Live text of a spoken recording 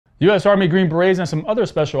U.S. Army Green Berets and some other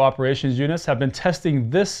special operations units have been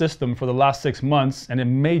testing this system for the last 6 months, and it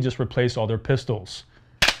may just replace all their pistols.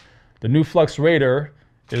 The new Flux Raider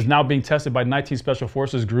is now being tested by 19 Special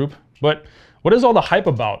Forces Group, but what is all the hype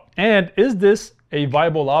about? And is this a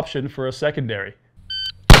viable option for a secondary?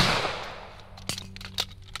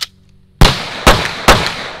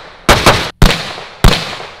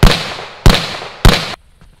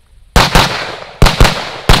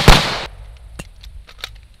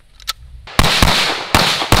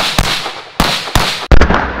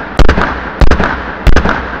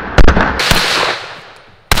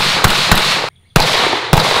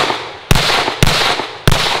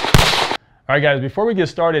 All right, guys, before we get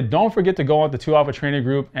started, don't forget to go on the 2 Alpha Training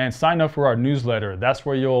Group and sign up for our newsletter. That's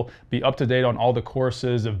where you'll be up to date on all the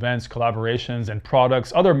courses, events, collaborations, and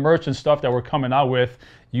products, other merch and stuff that we're coming out with.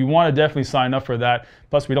 You want to definitely sign up for that.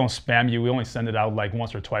 Plus, we don't spam you. We only send it out like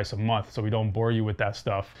once or twice a month, so we don't bore you with that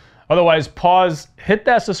stuff. Otherwise, pause, hit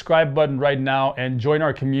that subscribe button right now, and join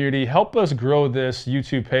our community. Help us grow this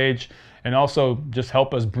YouTube page, and also just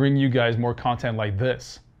help us bring you guys more content like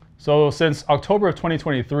this. So since October of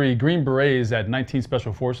 2023, Green Berets at 19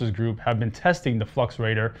 Special Forces Group have been testing the Flux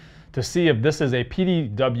Raider to see if this is a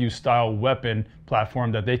PDW style weapon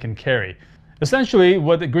platform that they can carry. Essentially,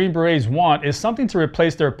 what the Green Berets want is something to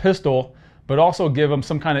replace their pistol, but also give them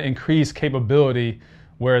some kind of increased capability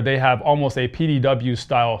where they have almost a PDW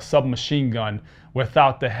style submachine gun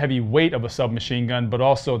without the heavy weight of a submachine gun, but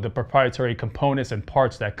also the proprietary components and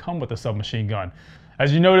parts that come with a submachine gun.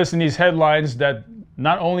 As you notice in these headlines, that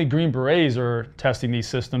not only Green Berets are testing these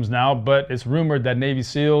systems now, but it's rumored that Navy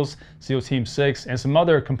SEALs, SEAL Team 6, and some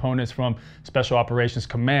other components from Special Operations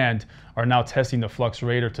Command are now testing the Flux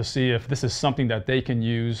Raider to see if this is something that they can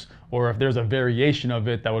use or if there's a variation of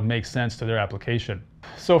it that would make sense to their application.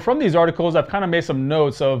 So from these articles, I've kind of made some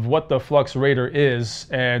notes of what the Flux Raider is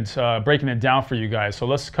and breaking it down for you guys. So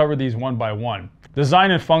let's cover these one by one. Design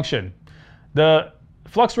and function. The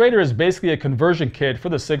Flux Raider is basically a conversion kit for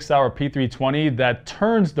the 6-hour P320 that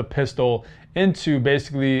turns the pistol into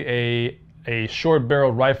basically a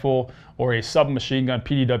short-barreled rifle or a submachine gun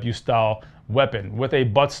PDW style weapon with a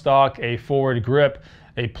buttstock, a forward grip,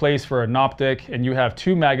 a place for an optic, and you have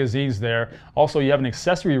 2 magazines there. Also, you have an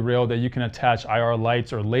accessory rail that you can attach IR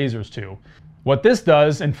lights or lasers to. What this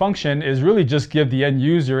does in function is really just give the end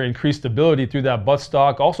user increased stability through that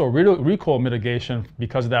buttstock, also recoil mitigation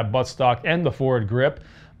because of that buttstock and the forward grip,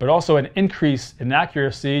 but also an increase in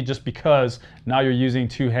accuracy just because now you're using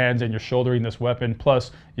 2 hands and you're shouldering this weapon,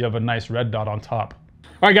 plus you have a nice red dot on top.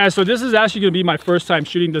 All right, guys, so this is actually gonna be my first time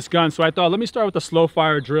shooting this gun, so I thought let me start with a slow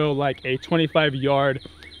fire drill, like a 25-yard,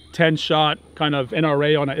 10-shot kind of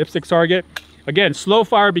NRA on an IPSC target. Again, slow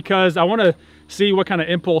fire because I wanna see what kind of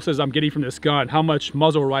impulses I'm getting from this gun. How much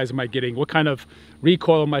muzzle rise am I getting? What kind of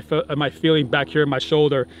recoil am I feeling back here in my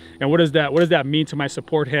shoulder? And what does that mean to my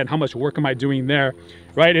support hand? How much work am I doing there,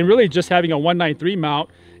 right? And really just having a 193 mount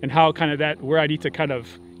and how kind of that, where I need to kind of,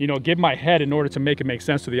 you know, give my head in order to make it make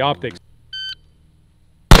sense to the optics.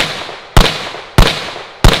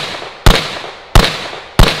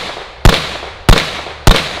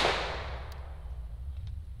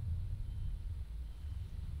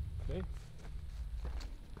 Okay.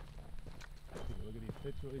 Look at these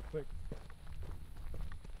hits really quick.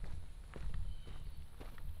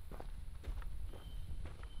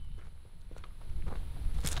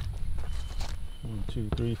 One, two,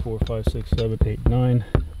 three, four, five, six, 7, 8, 9.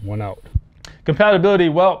 1 out. Compatibility,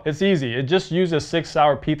 well, it's easy. It just uses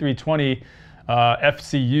 6-hour P320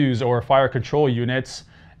 FCUs or fire control units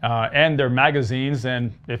and their magazines.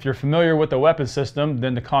 And if you're familiar with the weapon system,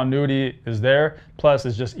 then the continuity is there. Plus,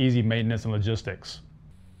 it's just easy maintenance and logistics.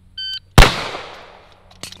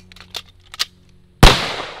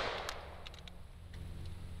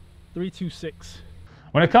 .326.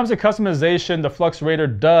 When it comes to customization, the Flux Raider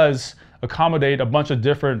does accommodate a bunch of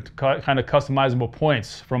different kind of customizable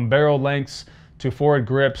points, from barrel lengths to forward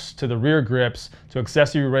grips to the rear grips to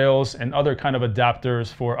accessory rails and other kind of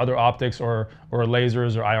adapters for other optics or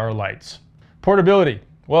lasers or IR lights. Portability.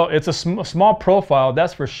 Well, it's a small profile,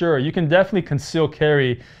 that's for sure. You can definitely conceal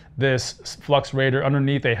carry this Flux Raider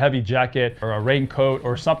underneath a heavy jacket or a raincoat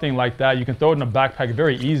or something like that. You can throw it in a backpack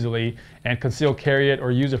very easily and conceal carry it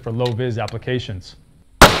or use it for low vis applications.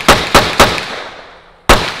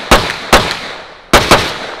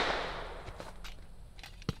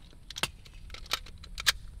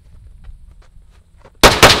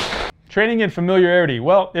 Training and familiarity.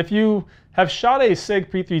 Well, if you have shot a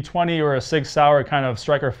SIG P320 or a SIG Sauer kind of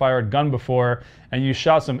striker fired gun before, and you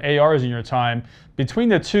shot some ARs in your time, between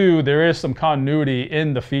the two, there is some continuity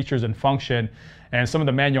in the features and function. and some of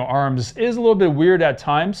the manual arms is a little bit weird at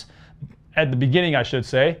times, at the beginning I should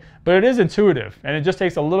say, but it is intuitive, and it just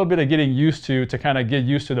takes a little bit of getting used to kind of get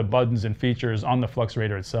used to the buttons and features on the Flux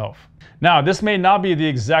Raider itself. Now, this may not be the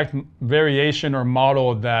exact variation or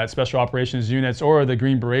model that Special Operations units or the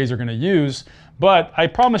Green Berets are going to use, but I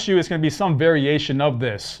promise you it's going to be some variation of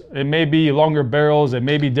this. It may be longer barrels, it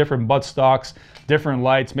may be different buttstocks, different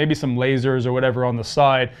lights, maybe some lasers or whatever on the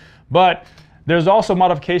side, but there's also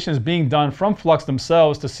modifications being done from Flux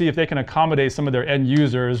themselves to see if they can accommodate some of their end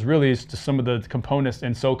users, really to some of the components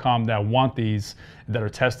in SOCOM that want these, that are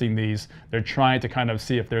testing these. They're trying to kind of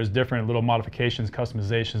see if there's different little modifications,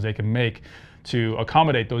 customizations they can make to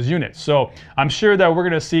accommodate those units. So I'm sure that we're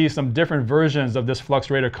going to see some different versions of this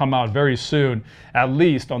Flux Raider come out very soon, at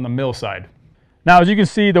least on the mill side. Now, as you can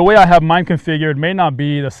see, the way I have mine configured may not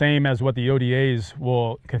be the same as what the ODAs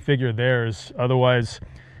will configure theirs. Otherwise,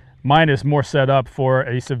 mine is more set up for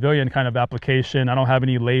a civilian kind of application. I don't have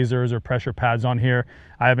any lasers or pressure pads on here.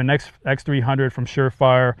 I have an X300 from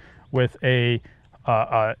Surefire with a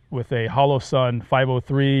HoloSun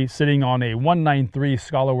 503 sitting on a 193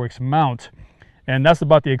 ScholarWorks mount. And that's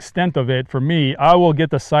about the extent of it for me. I will get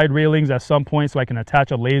the side railings at some point so I can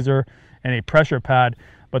attach a laser and a pressure pad.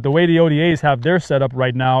 But the way the ODAs have their setup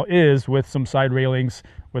right now is with some side railings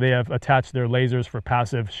where they have attached their lasers for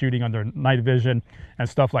passive shooting under night vision and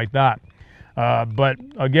stuff like that. But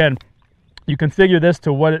again, you configure this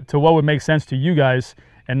to what would make sense to you guys,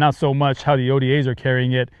 and not so much how the ODAs are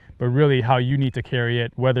carrying it, but really how you need to carry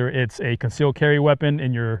it, whether it's a concealed carry weapon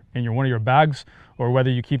in your one of your bags, or whether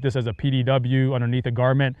you keep this as a PDW underneath a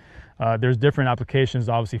garment. There's different applications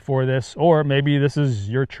obviously for this, or maybe this is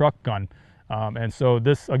your truck gun. And so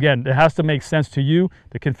this, again, it has to make sense to you.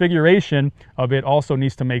 The configuration of it also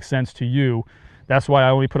needs to make sense to you. That's why I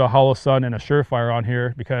only put a HoloSun and a Surefire on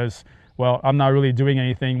here, because, well, I'm not really doing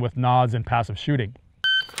anything with nods and passive shooting.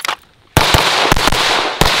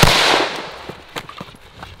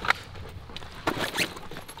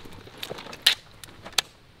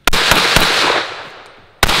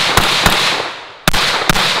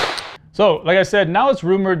 So, like I said, now it's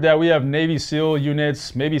rumored that we have Navy SEAL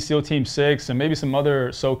units, maybe SEAL Team 6, and maybe some other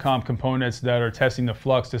SOCOM components that are testing the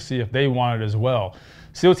Flux to see if they want it as well.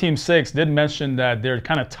 SEAL Team 6 did mention that they're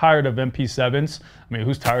kind of tired of MP7s. I mean,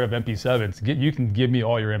 who's tired of MP7s? You can give me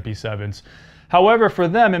all your MP7s. However, for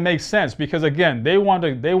them, it makes sense because, again, they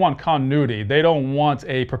want continuity. They don't want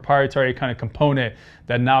a proprietary kind of component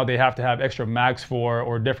that now they have to have extra mags for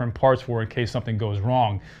or different parts for in case something goes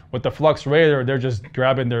wrong. With the Flux Raider, they're just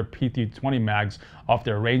grabbing their PT20 mags off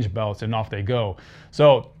their range belts and off they go.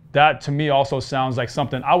 So that to me also sounds like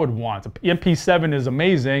something I would want. MP7 is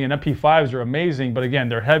amazing and MP5s are amazing, but again,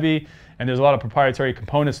 they're heavy and there's a lot of proprietary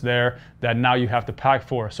components there that now you have to pack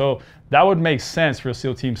for. So that would make sense for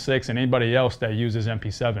SEAL Team 6 and anybody else that uses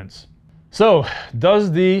MP7s. So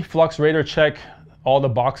does the Flux Raider check all the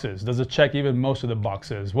boxes? Does it check even most of the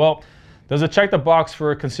boxes? Well, does it check the box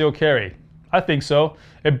for concealed carry? I think so.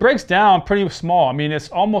 It breaks down pretty small. I mean, it's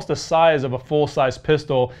almost the size of a full-size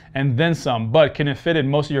pistol and then some, but can it fit in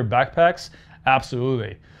most of your backpacks?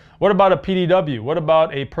 Absolutely. What about a PDW? What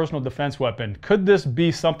about a personal defense weapon? Could this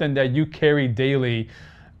be something that you carry daily?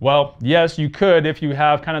 Well, yes, you could if you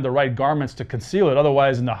have kind of the right garments to conceal it.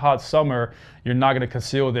 Otherwise, in the hot summer, you're not going to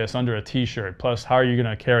conceal this under a t-shirt. Plus, how are you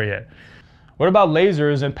going to carry it? What about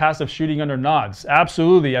lasers and passive shooting under nods?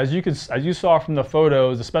 Absolutely. As you saw from the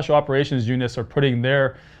photos, the special operations units are putting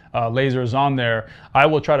their lasers on there. I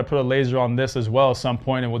will try to put a laser on this as well at some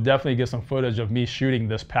point, and we'll definitely get some footage of me shooting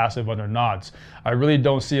this passive under nods. I really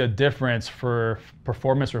don't see a difference for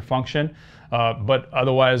performance or function, but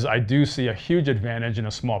otherwise I do see a huge advantage in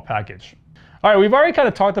a small package. All right, we've already kind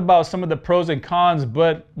of talked about some of the pros and cons,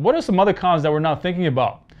 but what are some other cons that we're not thinking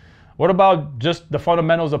about? What about just the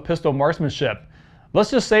fundamentals of pistol marksmanship? Let's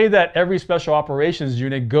just say that every special operations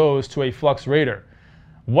unit goes to a Flux Raider.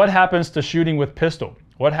 What happens to shooting with pistol?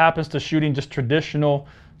 What happens to shooting just traditional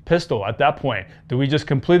pistol at that point? Do we just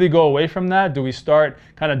completely go away from that? Do we start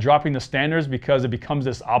kind of dropping the standards because it becomes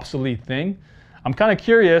this obsolete thing? I'm kind of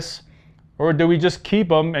curious. Or do we just keep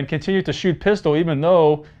them and continue to shoot pistol even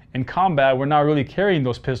though in combat we're not really carrying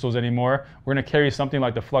those pistols anymore? We're going to carry something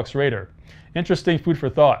like the Flux Raider. Interesting food for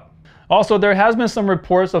thought. Also, there has been some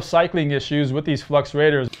reports of cycling issues with these Flux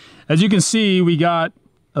Raiders. As you can see, we got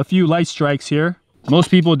a few light strikes here.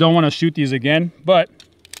 Most people don't want to shoot these again, but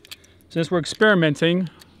since we're experimenting,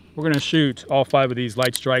 we're going to shoot all 5 of these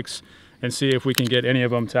light strikes and see if we can get any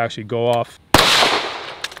of them to actually go off.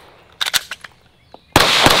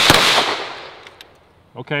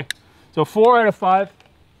 Okay, so 4 out of 5.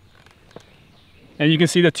 And you can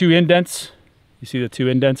see the 2 indents. You see the 2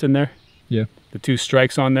 indents in there? Yeah. the 2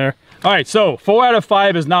 strikes on there. All right, so 4 out of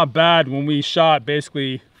 5 is not bad when we shot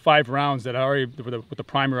basically 5 rounds that I already, with the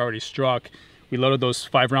primer already struck. We loaded those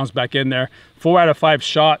 5 rounds back in there. 4 out of 5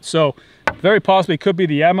 shot, so very possibly could be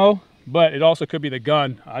the ammo, but it also could be the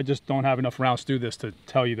gun. I just don't have enough rounds to do this to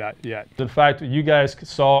tell you that yet. The fact that you guys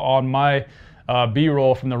saw on my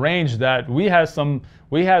B-roll from the range that we had some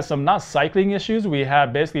not cycling issues, we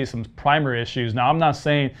had basically some primer issues. Now I'm not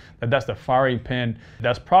saying that that's the firing pin,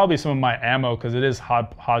 that's probably some of my ammo because it is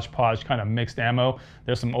hodgepodge kind of mixed ammo.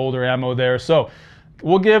 There's some older ammo there, so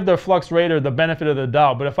we'll give the Flux Raider the benefit of the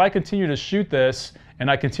doubt. But if I continue to shoot this and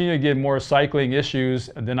I continue to get more cycling issues,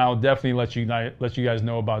 then I'll definitely let you guys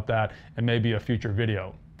know about that in maybe a future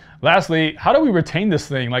video. Lastly, how do we retain this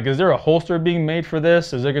thing? Like, is there a holster being made for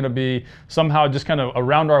this? Is there going to be somehow just kind of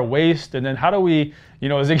around our waist? And then how do we, you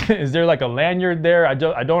know, is there like a lanyard there? I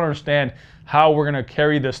don't understand how we're going to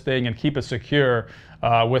carry this thing and keep it secure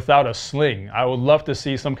without a sling. I would love to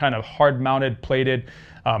see some kind of hard mounted plated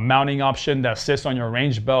mounting option that sits on your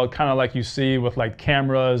range belt, kind of like you see with like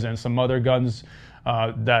cameras and some other guns,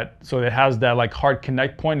 so it has that like hard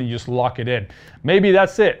connect point and you just lock it in. Maybe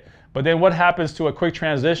that's it. But then what happens to a quick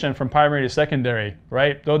transition from primary to secondary,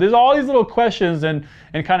 right? So there's all these little questions and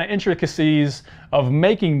kind of intricacies of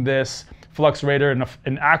making this Flux Raider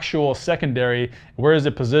an actual secondary. Where is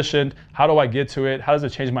it positioned? How do I get to it? How does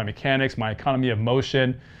it change my mechanics, my economy of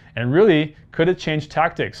motion? And really, could it change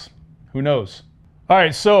tactics? Who knows? All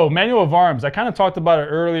right, so manual of arms. I kind of talked about it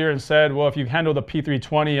earlier and said, well, if you handle the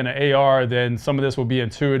P320 and an AR, then some of this will be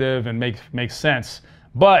intuitive and make sense.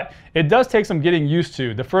 But it does take some getting used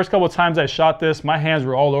to. The first couple of times I shot this, my hands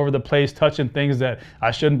were all over the place, touching things that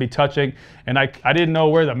I shouldn't be touching. And I didn't know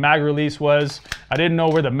where the mag release was. I didn't know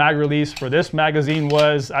where the mag release for this magazine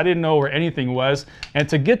was. I didn't know where anything was. And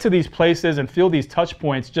to get to these places and feel these touch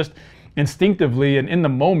points just instinctively and in the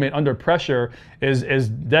moment under pressure is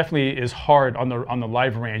definitely hard on the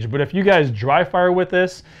live range. But if you guys dry fire with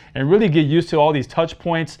this and really get used to all these touch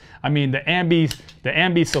points, I mean the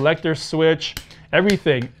ambi selector switch,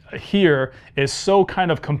 everything here is so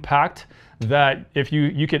kind of compact that if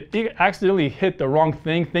you could accidentally hit the wrong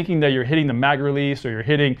thing, thinking that you're hitting the mag release or you're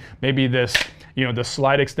hitting maybe this, you know, the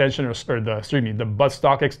slide extension or the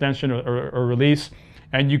buttstock extension or release,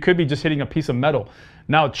 and you could be just hitting a piece of metal.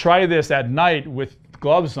 Now try this at night with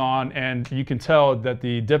gloves on and you can tell that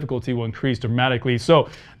the difficulty will increase dramatically. So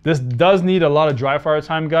this does need a lot of dry fire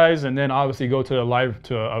time, guys, and then obviously go to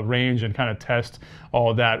a range and kind of test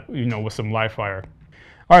all that, you know, with some live fire.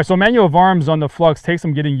 All right, so manual of arms on the Flux takes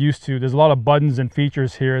some getting used to. There's a lot of buttons and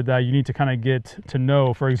features here that you need to kind of get to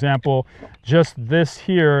know. For example, just this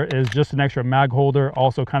here is just an extra mag holder,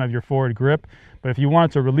 also kind of your forward grip. But if you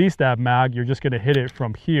want to release that mag, you're just going to hit it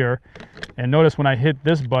from here. And notice when I hit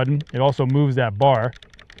this button, it also moves that bar.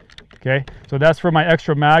 Okay, so that's for my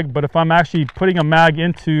extra mag. But if I'm actually putting a mag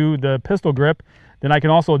into the pistol grip, then I can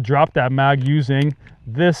also drop that mag using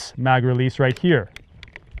this mag release right here.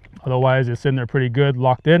 Otherwise, it's in there pretty good,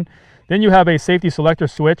 locked in. Then you have a safety selector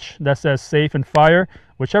switch that says safe and fire.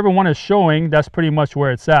 Whichever one is showing, that's pretty much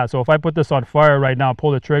where it's at. So if I put this on fire right now,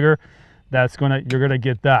 pull the trigger, you're gonna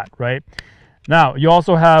get that, right? Now, you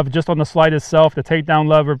also have, just on the slide itself, the takedown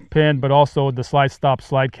lever pin, but also the slide stop,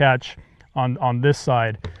 slide catch on this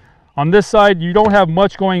side. On this side, you don't have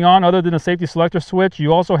much going on other than a safety selector switch.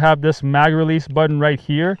 You also have this mag release button right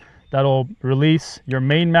here that'll release your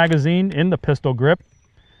main magazine in the pistol grip.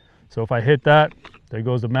 So if I hit that, there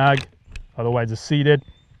goes the mag, otherwise it's seated.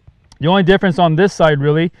 The only difference on this side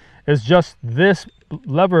really is just this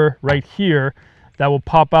lever right here that will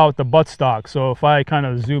pop out the buttstock. So if I kind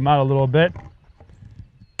of zoom out a little bit,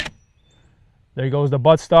 there goes the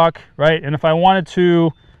buttstock, right? And if I wanted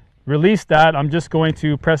to release that, I'm just going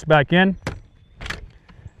to press back in.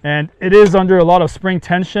 And it is under a lot of spring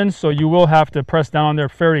tension, so you will have to press down there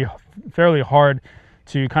fairly hard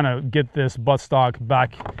to kind of get this buttstock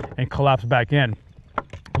back and collapse back in.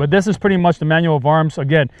 But this is pretty much the manual of arms.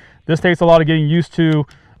 Again, this takes a lot of getting used to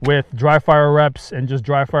with dry fire reps and just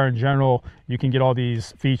dry fire in general. You can get all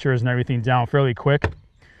these features and everything down fairly quick.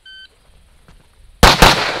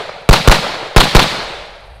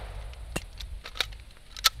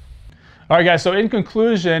 All right, guys, so in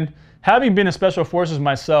conclusion, having been in Special Forces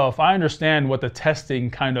myself, I understand what the testing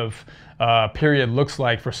kind of period looks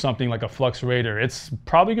like for something like a Flux Raider. It's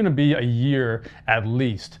probably going to be a year at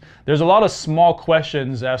least. There's a lot of small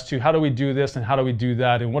questions as to how do we do this and how do we do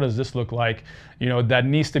that and what does this look like, you know, that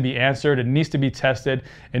needs to be answered. It needs to be tested.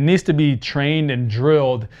 It needs to be trained and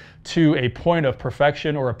drilled to a point of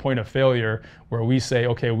perfection or a point of failure where we say,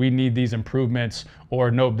 okay, we need these improvements,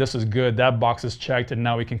 or nope, this is good, that box is checked, and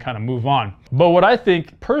now we can kind of move on. But what I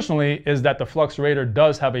think personally is that the Flux Raider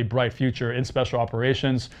does have a bright future in special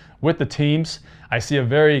operations with the teams. I see a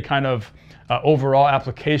very kind of overall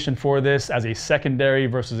application for this as a secondary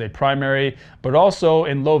versus a primary, but also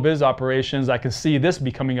in low vis operations, I can see this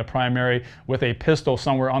becoming a primary with a pistol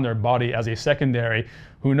somewhere on their body as a secondary.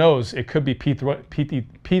 Who knows, it could be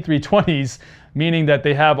P320s, meaning that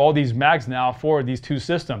they have all these mags now for these two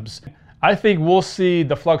systems. I think we'll see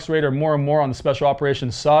the Flux Raider more and more on the special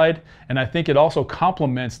operations side, and I think it also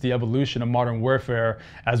complements the evolution of modern warfare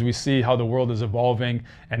as we see how the world is evolving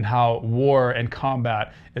and how war and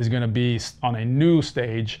combat is going to be on a new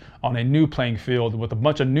stage, on a new playing field with a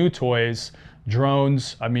bunch of new toys,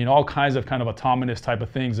 drones, I mean all kinds of kind of autonomous type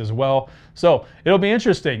of things as well. So it'll be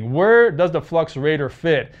interesting. Where does the Flux Raider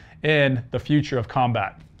fit in the future of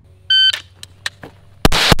combat?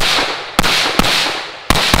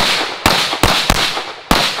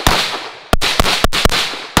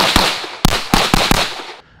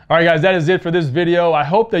 All right, guys, that is it for this video. I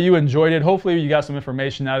hope that you enjoyed it. Hopefully you got some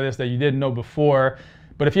information out of this that you didn't know before.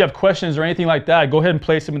 But if you have questions or anything like that, go ahead and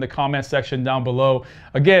place them in the comment section down below.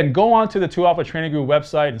 Again, go on to the 2 Alpha Training Group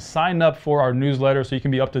website and sign up for our newsletter so you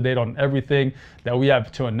can be up to date on everything that we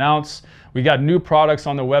have to announce. We got new products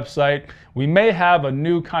on the website. We may have a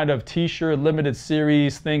new kind of t-shirt limited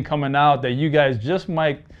series thing coming out that you guys just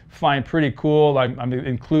might find pretty cool. I mean, it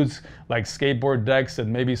includes like skateboard decks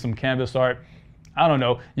and maybe some canvas art. I don't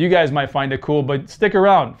know, you guys might find it cool, but stick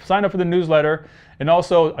around, sign up for the newsletter. And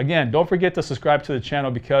also, again, don't forget to subscribe to the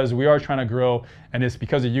channel because we are trying to grow, and it's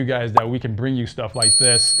because of you guys that we can bring you stuff like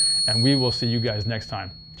this, and we will see you guys next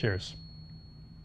time. Cheers.